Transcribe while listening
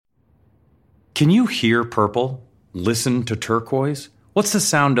Can you hear purple? Listen to turquoise? What's the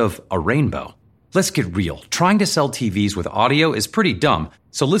sound of a rainbow? Let's get real. Trying to sell TVs with audio is pretty dumb,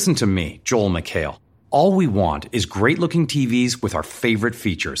 so listen to me, Joel McHale. All we want is great-looking TVs with our favorite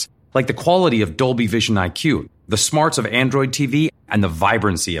features, like the quality of Dolby Vision IQ, the smarts of Android TV, and the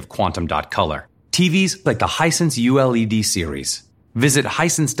vibrancy of Quantum Dot Color. TVs like the Hisense ULED series. Visit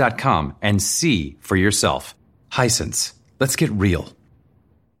Hisense.com and see for yourself. Hisense. Let's get real.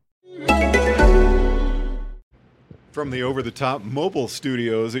 From the over-the-top mobile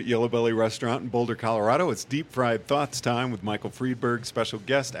studios at Yellow Belly Restaurant in Boulder, Colorado, it's Deep Fried Thoughts time with Michael Friedberg, special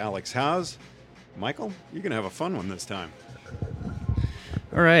guest Alex Howes. Michael, you're going to have a fun one this time.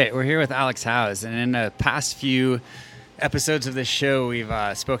 All right, we're here with Alex Howes, and in the past few episodes of this show, we've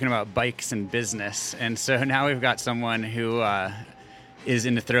spoken about bikes and business, and so now we've got someone who is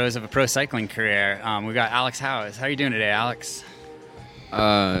in the throes of a pro cycling career. We've got Alex Howes. How are you doing today, Alex?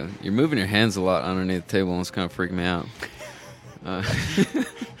 You're moving your hands a lot underneath the table, and it's kind of freaking me out. Well,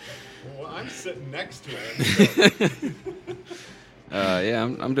 I'm sitting next to it. So. Yeah,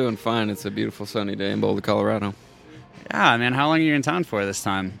 I'm doing fine. It's a beautiful sunny day in Boulder, Colorado. Yeah, man. How long are you in town for this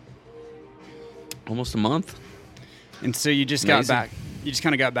time? Almost a month. And so you just got back. You just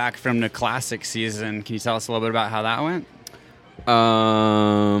kind of got back from the classic season. Can you tell us a little bit about how that went?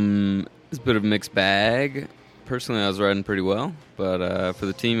 It's a bit of a mixed bag. Personally, I was riding pretty well, but for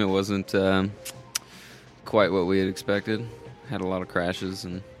the team, it wasn't quite what we had expected. Had a lot of crashes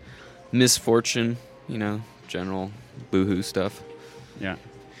and misfortune, general boohoo stuff. Yeah.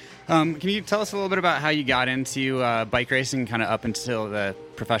 Can you tell us a little bit about how you got into bike racing, kind of up until the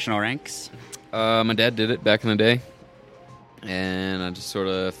professional ranks? My dad did it back in the day, and I just sort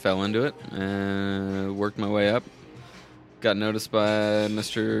of fell into it and worked my way up. Got noticed by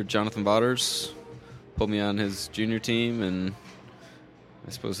Mr. Jonathan Vaughters, pulled me on his junior team, and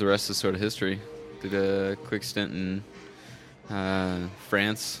I suppose the rest is sort of history. Did a quick stint in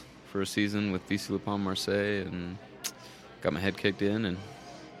France for a season with VC Le Pont Marseille, and got my head kicked in, and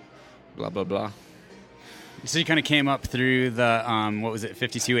blah, blah, blah. So you kind of came up through the,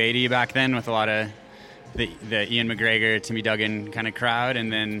 5280 back then with a lot of the Ian McGregor, Timmy Duggan kind of crowd,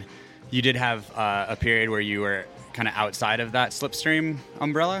 and then you did have a period where you were kind of outside of that slipstream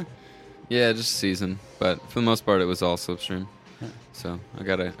umbrella? Yeah, just a season, but for the most part, it was all slipstream. Yeah. So I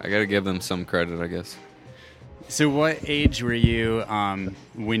gotta give them some credit, I guess. So what age were you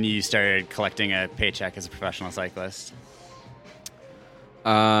when you started collecting a paycheck as a professional cyclist?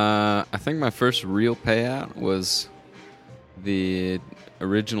 I think my first real payout was the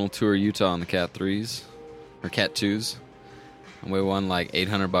original Tour Utah on the Cat 3s, or Cat 2s. And we won like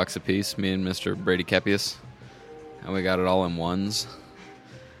 $800 a piece, me and Mr. Brady Kepius. And we got it all in ones.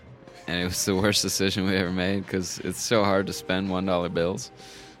 And it was the worst decision we ever made because it's so hard to spend $1 bills.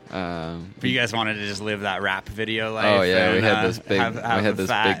 But you guys wanted to just live that rap video life. Oh yeah, and, we had this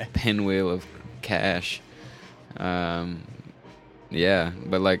big pinwheel of cash. Yeah,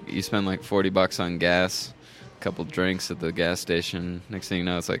 but like you spend like $40 on gas, a couple drinks at the gas station. Next thing you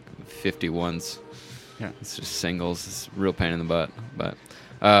know, it's like 51s. Yeah, it's just singles. It's a real pain in the butt. But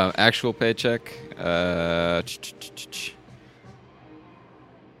actual paycheck, I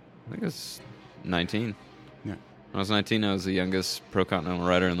think it was 19. Yeah, when I was 19, I was the youngest pro continental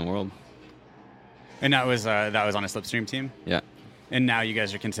rider in the world. And that was on a slipstream team? Yeah. And now you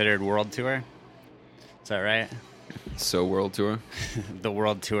guys are considered World Tour? Is that right? So World Tour? The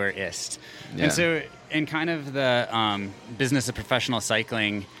World Tourist. Yeah. And so in kind of the business of professional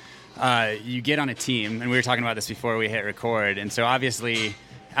cycling, you get on a team, and we were talking about this before we hit record, and so obviously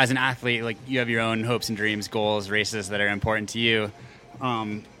as an athlete, like you have your own hopes and dreams, goals, races that are important to you,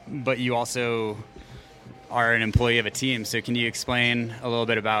 but you also are an employee of a team. So can you explain a little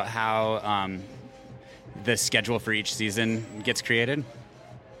bit about how the schedule for each season gets created?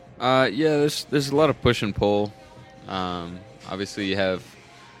 Yeah, there's a lot of push and pull. Obviously, you have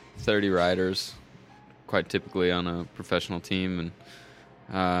 30 riders, quite typically on a professional team,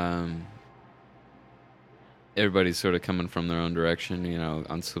 and everybody's sort of coming from their own direction.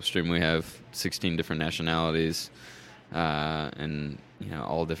 On Slipstream we have 16 different nationalities, and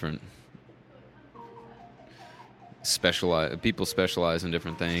all different people specialize in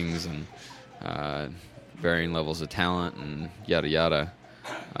different things, and varying levels of talent, and yada yada.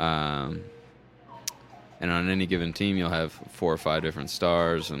 And on any given team, you'll have 4 or 5 different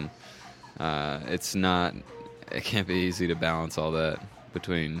stars, and it can't be easy to balance all that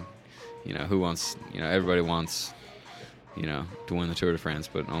between, everybody wants, to win the Tour de France,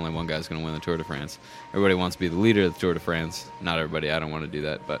 but only one guy's going to win the Tour de France. Everybody wants to be the leader of the Tour de France. Not everybody. I don't want to do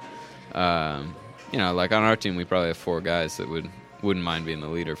that, but, like on our team, we probably have 4 guys that would wouldn't mind being the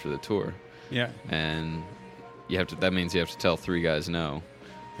leader for the tour. Yeah. And that means you have to tell 3 guys no.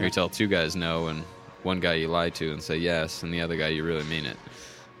 Or you tell 2 guys no, and one guy you lie to and say yes, and the other guy you really mean it.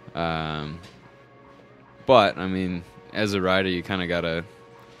 But, I mean, as a rider, you kind of got to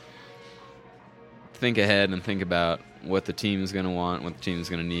think ahead and think about what the team is going to want, what the team is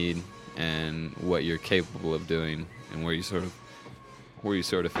going to need, and what you're capable of doing, and where you sort of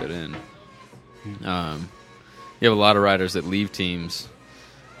fit in. You have a lot of riders that leave teams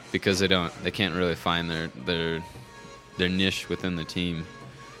because they can't really find their niche within the team,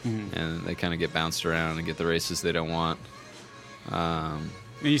 and they kind of get bounced around and get the races they don't want.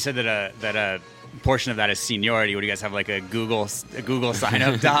 You said that a portion of that is seniority. Would you guys have like a Google sign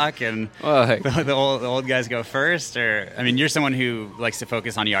up doc, and the old guys go first? Or, I mean, you're someone who likes to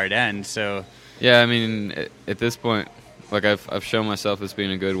focus on the Ardennes, so yeah. I mean, at this point, like I've shown myself as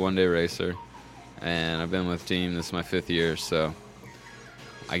being a good one-day racer, and I've been with the team. This is my 5th year, so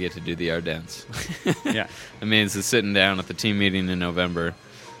I get to do the Ardennes. Yeah, it means it's sitting down at the team meeting in November.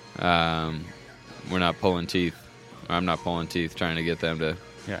 We're not pulling teeth. Or I'm not pulling teeth trying to get them to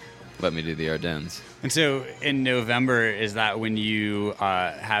let me do the Ardennes. And so in November, is that when you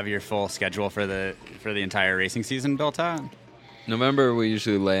have your full schedule for the entire racing season built out? November, we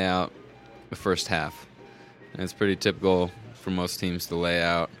usually lay out the first half. And it's pretty typical for most teams to lay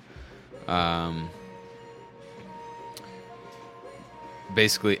out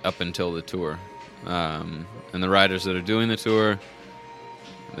basically up until the tour. And the riders that are doing the tour,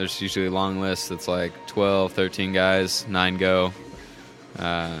 there's usually a long list that's like 12, 13 guys, 9 go.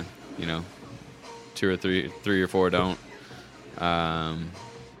 2 or 3 or 4 don't.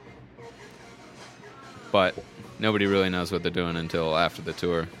 But nobody really knows what they're doing until after the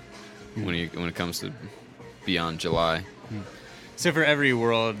tour, when it comes to beyond July. So for every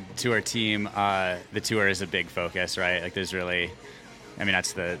World Tour team, the tour is a big focus, right? Like there's really, I mean,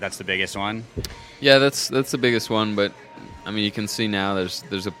 that's the biggest one. Yeah, that's the biggest one. But I mean, you can see now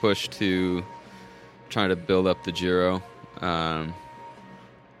there's a push to try to build up the Giro.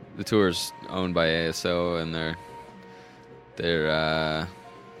 The tour's owned by ASO, and they've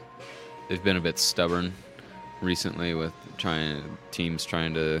been a bit stubborn recently with teams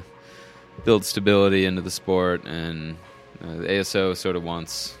trying to build stability into the sport, and the ASO sort of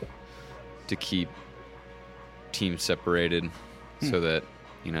wants to keep teams separated so that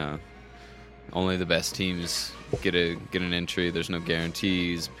only the best teams get an entry. There's no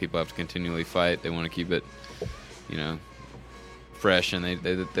guarantees. People have to continually fight. They want to keep it, fresh, and they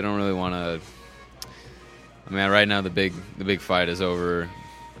don't really want to. I mean, right now the big fight is over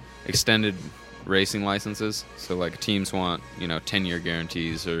extended racing licenses. So like teams want 10-year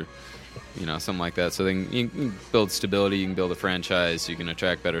guarantees or something like that. So then you can build stability, you can build a franchise, you can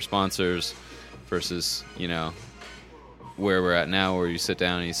attract better sponsors, versus where we're at now, where you sit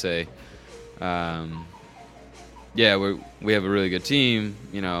down and you say, we have a really good team.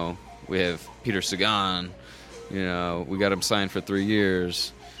 We have Peter Sagan. We got him signed for 3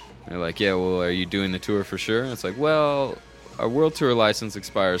 years. They're like, yeah, well, are you doing the tour for sure? And it's like, well, our World Tour license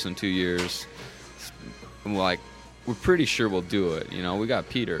expires in 2 years. I'm like, we're pretty sure we'll do it. We got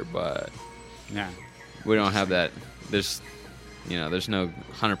Peter, but we don't have that. There's no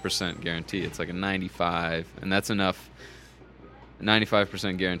 100% guarantee. It's like a 95, and that's enough.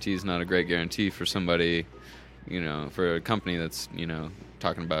 95% guarantee is not a great guarantee for somebody, for a company that's,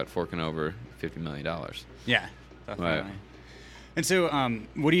 talking about forking over $50 million. Yeah, definitely. Right. And so,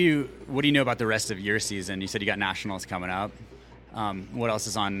 what do you know about the rest of your season? You said you got nationals coming up. What else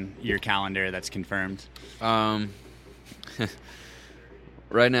is on your calendar that's confirmed?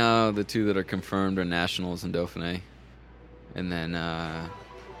 Right now, the 2 that are confirmed are nationals and Dauphiné, and then I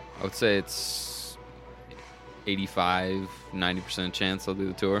would say it's 85-90% chance I'll do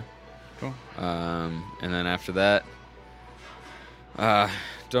the tour. Cool. And then after that,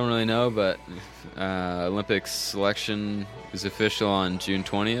 don't really know, but Olympics selection is official on June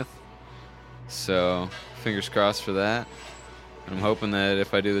 20th. So fingers crossed for that. I'm hoping that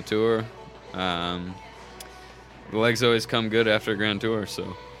if I do the tour, the legs always come good after a Grand Tour.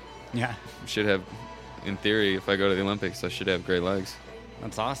 So yeah, should have, in theory, if I go to the Olympics, I should have great legs.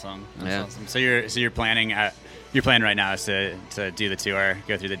 That's awesome. Awesome. So your plan right now is to do the tour,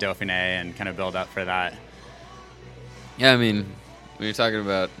 go through the Dauphiné, and kind of build up for that. Yeah, I mean, when you're talking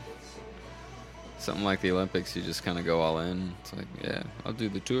about something like the Olympics, you just kind of go all in. It's like, yeah, I'll do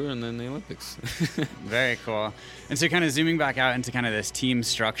the tour and then the Olympics. Very cool. And so kind of zooming back out into kind of this team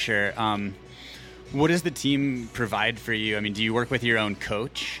structure, what does the team provide for you? I mean, do you work with your own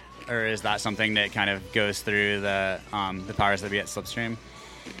coach, or is that something that kind of goes through the powers that be at Slipstream?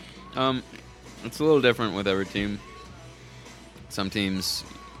 It's a little different with every team. Some teams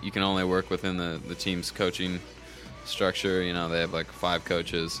you can only work within the team's coaching structure. You know, they have like 5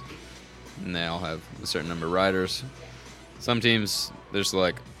 coaches, and they all have a certain number of riders. Some teams, there's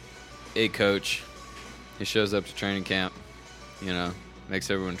like a coach. He shows up to training camp, you know, makes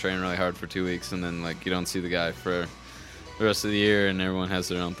everyone train really hard for 2 weeks, and then like you don't see the guy for the rest of the year, and everyone has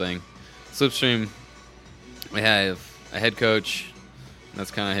their own thing. Slipstream, we have a head coach.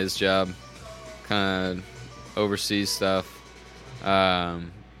 That's kind of his job, kind of oversees stuff.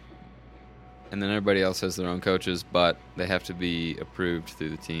 And then everybody else has their own coaches, but they have to be approved through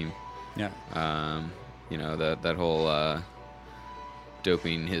the team. Yeah. You know, that whole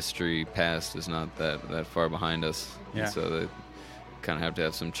doping history past is not that far behind us. Yeah. And so they kind of have to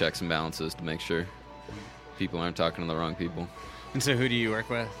have some checks and balances to make sure people aren't talking to the wrong people. And so who do you work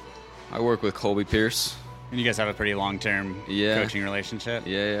with? I work with Colby Pierce. And you guys have a pretty long-term coaching relationship?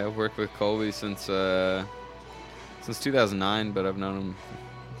 Yeah, I've worked with Colby since 2009, but I've known him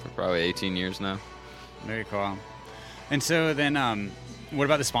for probably 18 years now. Very cool. And so then what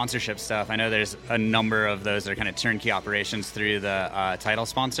about the sponsorship stuff? I know there's a number of those that are kind of turnkey operations through the title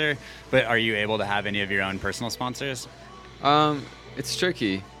sponsor, but are you able to have any of your own personal sponsors? It's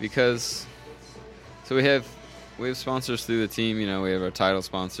tricky because we have sponsors through the team. You know, we have our title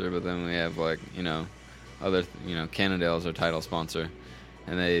sponsor, but then we have like, you know, other, you know, Cannondale is our title sponsor,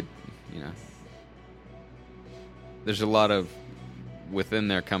 and they, you know, there's a lot of, within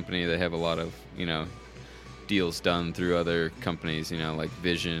their company, they have a lot of, you know, deals done through other companies, you know, like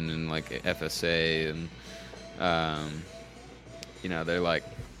Vision and like FSA, and you know, they're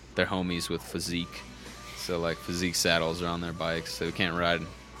homies with Physique, so like Physique saddles are on their bikes, so we can't ride,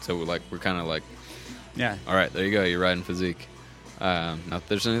 so we're kind of like, yeah, all right, there you go, you're riding Physique. Not that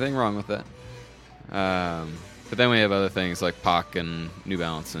there's anything wrong with that. But then we have other things like POC and New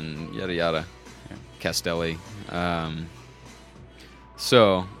Balance and yada yada, yeah. Castelli.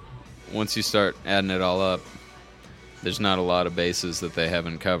 So once you start adding it all up, there's not a lot of bases that they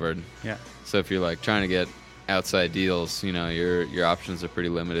haven't covered. Yeah. So if you're like trying to get outside deals, you know, your options are pretty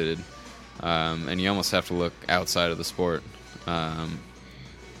limited, and you almost have to look outside of the sport,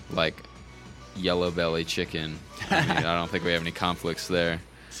 like Yellow Belly Chicken. I mean, I don't think we have any conflicts there.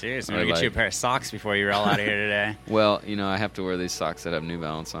 Seriously, I'm going to get you a pair of socks before you roll out of here today. Well, you know, I have to wear these socks that have New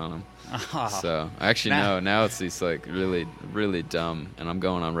Balance on them. Oh. So, actually, no, now it's these, like, really, really dumb, and I'm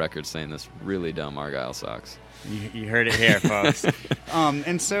going on record saying this, really dumb Argyle socks. You heard it here, folks.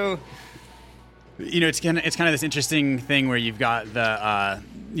 And so, you know, it's kind of this interesting thing where you've got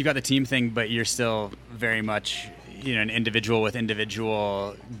the team thing, but you're still very much, you know, an individual with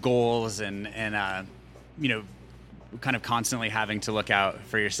individual goals and you know, kind of constantly having to look out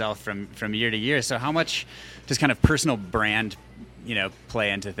for yourself from year to year. So how much does kind of personal brand, you know,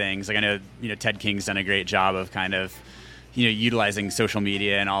 play into things? Like I know, you know, Ted King's done a great job of kind of, you know, utilizing social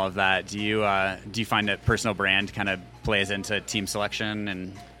media and all of that. Do you find that personal brand kind of plays into team selection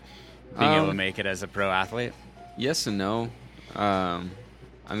and being able to make it as a pro athlete? Yes and no. I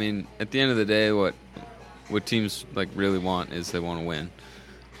mean, at the end of the day, what teams like really want is they want to win.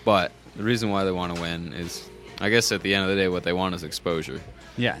 But the reason why they want to win is, I guess at the end of the day, what they want is exposure.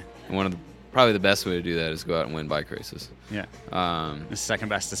 Yeah. And probably the best way to do that is go out and win bike races. Yeah. The second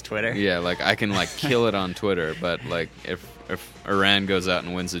best is Twitter. Yeah, like I can like kill it on Twitter, but like if Iran goes out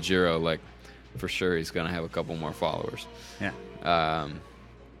and wins the Giro, like for sure he's gonna have a couple more followers. Yeah.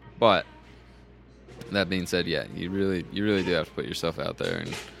 But that being said, yeah, you really do have to put yourself out there,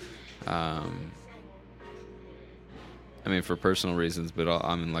 and I mean for personal reasons, but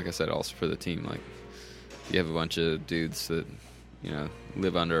I mean like I said, also for the team. Like you have a bunch of dudes that, you know,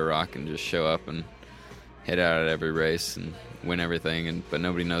 live under a rock and just show up and head out at every race and win everything, but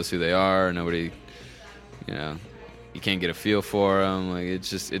nobody knows who they are. Nobody, you know, you can't get a feel for them. Like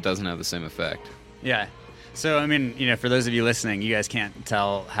it doesn't have the same effect. Yeah. So I mean, you know, for those of you listening, you guys can't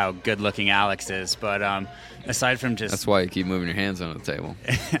tell how good-looking Alex is, but aside from just that's why you keep moving your hands on the table.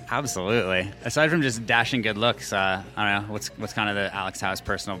 Absolutely. Aside from just dashing good looks, I don't know what's kind of the Alex House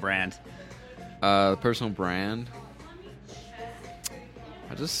personal brand. Personal brand.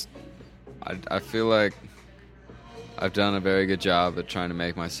 I feel like I've done a very good job at trying to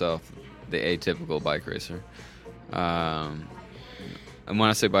make myself the atypical bike racer. And when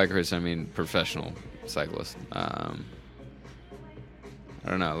I say bike racer, I mean professional cyclist. I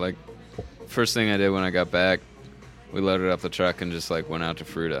don't know, like first thing I did when I got back, we loaded up the truck and just like went out to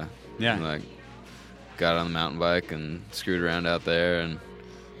Fruta. Yeah. And, like got on the mountain bike and screwed around out there, and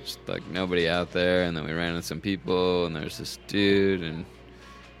just like nobody out there, and then we ran into some people, and there's this dude, and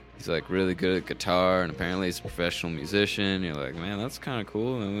he's like really good at guitar, and apparently he's a professional musician. You're like, man, that's kind of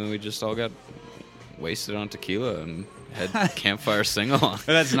cool. And then we just all got wasted on tequila and had campfire sing-along.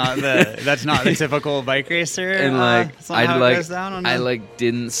 But that's not the typical bike racer. And I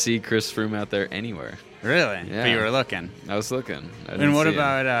didn't see Chris Froome out there anywhere. Really? Yeah. But you were looking. I was looking. And what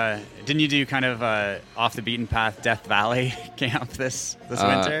about? Didn't you do kind of off the beaten path Death Valley camp this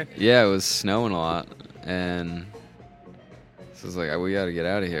winter? Yeah, it was snowing a lot, and so I was like, we got to get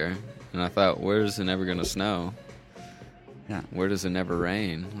out of here. And I thought, where's it never gonna snow? Yeah. Where does it never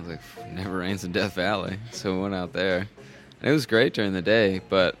rain? I was like, it never rains in Death Valley. So we went out there. And it was great during the day,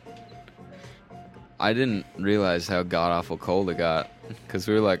 but I didn't realize how god-awful cold it got, because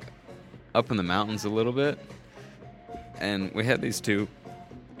we were like up in the mountains a little bit, and we had these two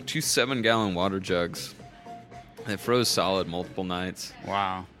 7-gallon water jugs that froze solid multiple nights.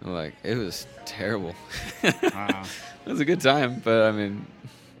 Wow. Like, it was terrible. Wow. It was a good time, but I mean,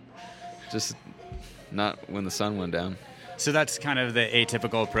 just not when the sun went down. So that's kind of the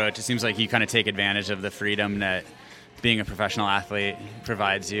atypical approach. It seems like you kind of take advantage of the freedom that being a professional athlete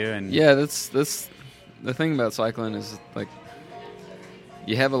provides you. And yeah, that's the thing about cycling is, like,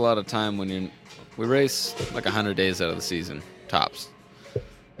 you have a lot of time when we race like 100 days out of the season, tops,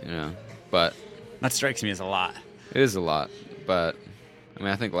 but that strikes me as a lot. It is a lot, but I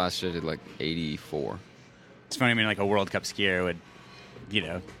mean, I think last year I did like 84. It's funny. I mean, like a World Cup skier would,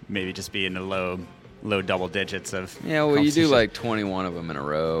 maybe just be in the low double digits of. Yeah, well, you do like 21 of them in a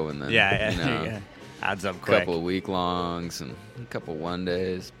row, and then yeah. Adds up quick. A couple of week longs and a couple of 1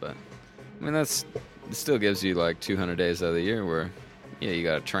 days, but I mean, it still gives you like 200 days out of the year where, you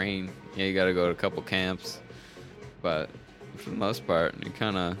got to train, you got to go to a couple camps, but for the most part, you're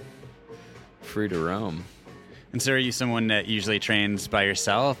kind of free to roam. And so, are you someone that usually trains by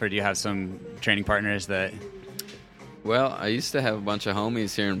yourself, or do you have some training partners that? Well, I used to have a bunch of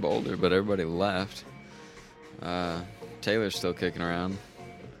homies here in Boulder, but everybody left. Taylor's still kicking around.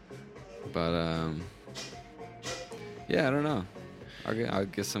 But, yeah, I don't know. I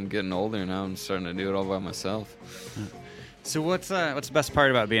guess I'm getting older now. I'm starting to do it all by myself. So what's the best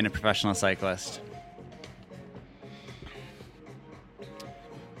part about being a professional cyclist?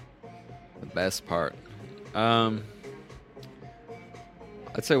 The best part? I'd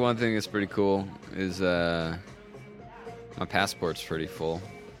say one thing that's pretty cool is my passport's pretty full.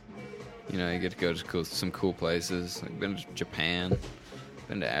 You get to go to some cool places. I've been to Japan,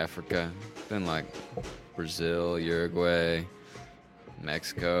 been to Africa, been like Brazil, Uruguay,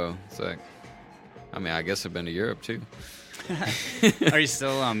 Mexico. It's like, I mean, I guess I've been to Europe too. Are you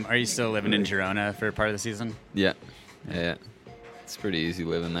still living in Girona for part of the season? Yeah. It's pretty easy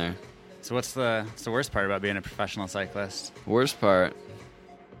living there. So what's the worst part about being a professional cyclist? Worst part,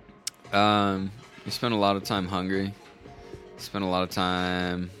 you spend a lot of time hungry. You spend a lot of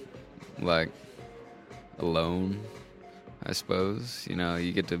time like alone, I suppose. You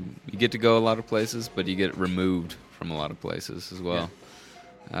get to go a lot of places, but you get removed from a lot of places as well.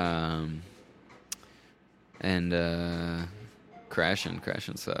 Yeah. And crashing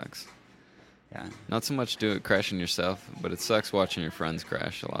sucks. Yeah. Not so much crashing yourself, but it sucks watching your friends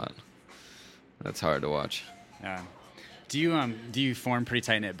crash a lot. That's hard to watch. Yeah. Do you form pretty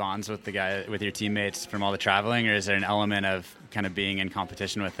tight-knit bonds with your teammates from all the traveling, or is there an element of kind of being in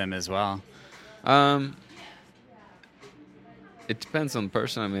competition with them as well? It depends on the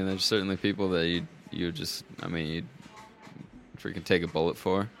person. I mean, there's certainly people that you'd freaking take a bullet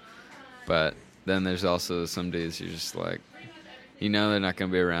for, but then there's also some days you're just like, they're not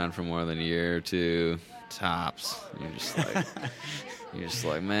going to be around for more than a year or two, tops. You're just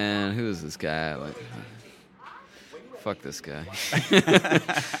like, man, who is this guy? Like, fuck this guy.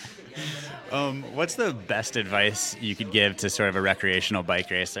 What's the best advice you could give to sort of a recreational bike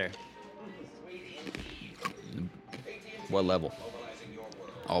racer? What level?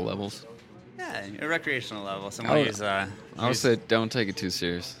 All levels? Yeah, a recreational level. Someone who's I would say don't take it too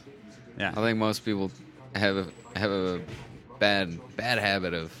serious. Yeah. I think most people have a bad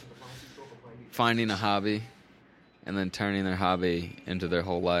habit of finding a hobby and then turning their hobby into their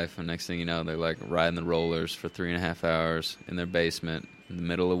whole life. And next thing you know, they're like riding the rollers for 3.5 hours in their basement in the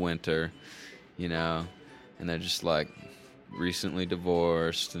middle of winter, and they're just like recently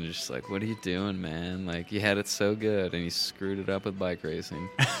divorced and just like, what are you doing, man? Like, you had it so good and you screwed it up with bike racing.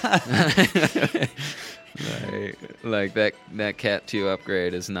 like that Cat 2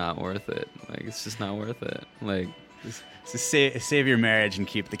 upgrade is not worth it. Like, it's just not worth it. Like, so save your marriage and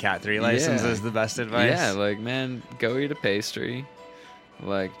keep the Cat 3 license is the best advice. Yeah, like, man, go eat a pastry,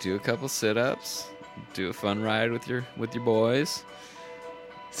 like, do a couple sit-ups, do a fun ride with your boys.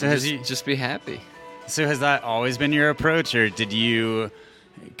 So just be happy. So has that always been your approach, or did you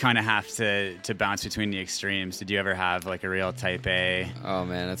kind of have to bounce between the extremes. Did you ever have like a real type A? Oh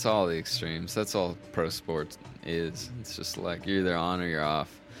man, it's all the extremes. That's all pro sports is. It's just like you're either on or you're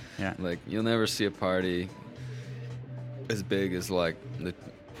off. Yeah. Like you'll never see a party as big as like the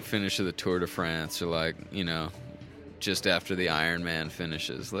finish of the Tour de France or like, you know, just after the Ironman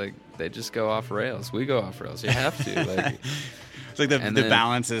finishes. Like they just go off rails. We go off rails. You have to. Like it's like the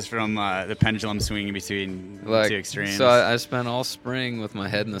balances from the pendulum swinging between like, two extremes. So I spent all spring with my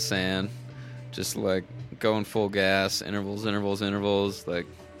head in the sand, just like going full gas, intervals, like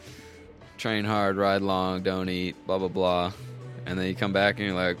train hard, ride long, don't eat, blah, blah, blah. And then you come back and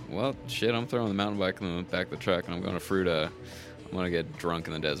you're like, well, shit, I'm throwing the mountain bike in the back of the truck and I'm going to Fruta. I'm going to get drunk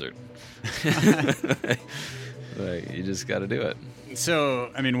in the desert. Like, you just got to do it. So,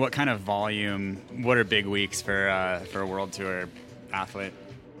 I mean, what kind of volume, what are big weeks for a World Tour athlete?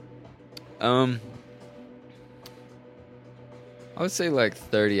 I would say like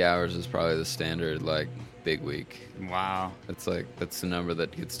 30 hours is probably the standard, like, big week. Wow. That's the number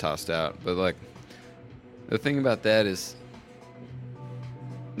that gets tossed out. But, like, the thing about that is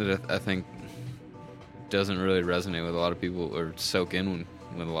that I think doesn't really resonate with a lot of people or soak in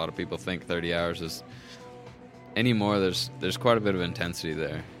when a lot of people think 30 hours is anymore. There's quite a bit of intensity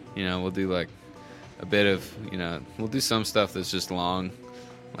there. You know, we'll do like a bit of, you know, we'll do some stuff that's just long,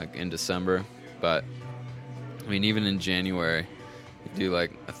 like in December. But I mean, even in January, you do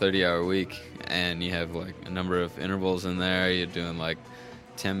like a 30-hour week and you have like a number of intervals in there. You're doing like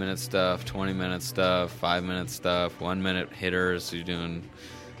 10-minute stuff, 20-minute stuff, 5-minute stuff, 1-minute hitters.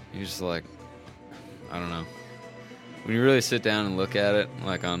 You're just like, I don't know. When you really sit down and look at it,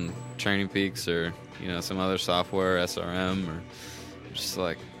 like on Training Peaks or, you know, some other software, SRM, or just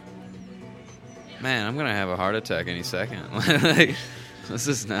like, man, I'm going to have a heart attack any second. Like, this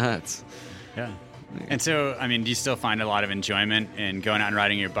is nuts. Yeah. And so, I mean, do you still find a lot of enjoyment in going out and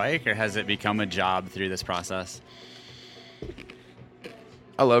riding your bike, or has it become a job through this process?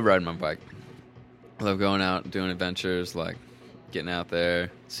 I love riding my bike. I love going out and doing adventures, like getting out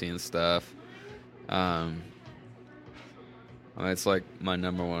there, seeing stuff. I mean, it's like my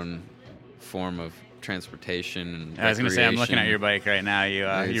number one form of transportation and I was going to say, I'm looking at your bike right now. You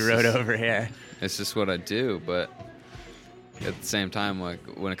rode over here. It's just what I do, but at the same time, like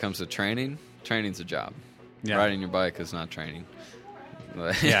when it comes to training's a job. Yeah. Riding your bike is not training.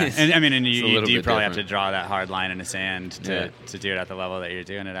 Yeah, and I mean, and you probably different. have to draw that hard line in the sand to do it at the level that you're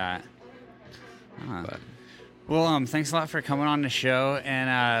doing it at. But, well, thanks a lot for coming on the show.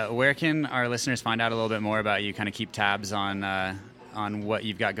 And where can our listeners find out a little bit more about you? Kind of keep tabs on what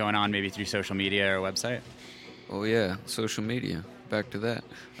you've got going on, maybe through social media or website. Oh yeah, social media. Back to that.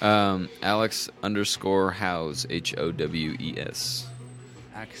 Alex_Howes, HOWES.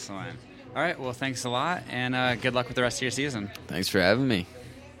 Excellent. All right. Well, thanks a lot, and good luck with the rest of your season. Thanks for having me.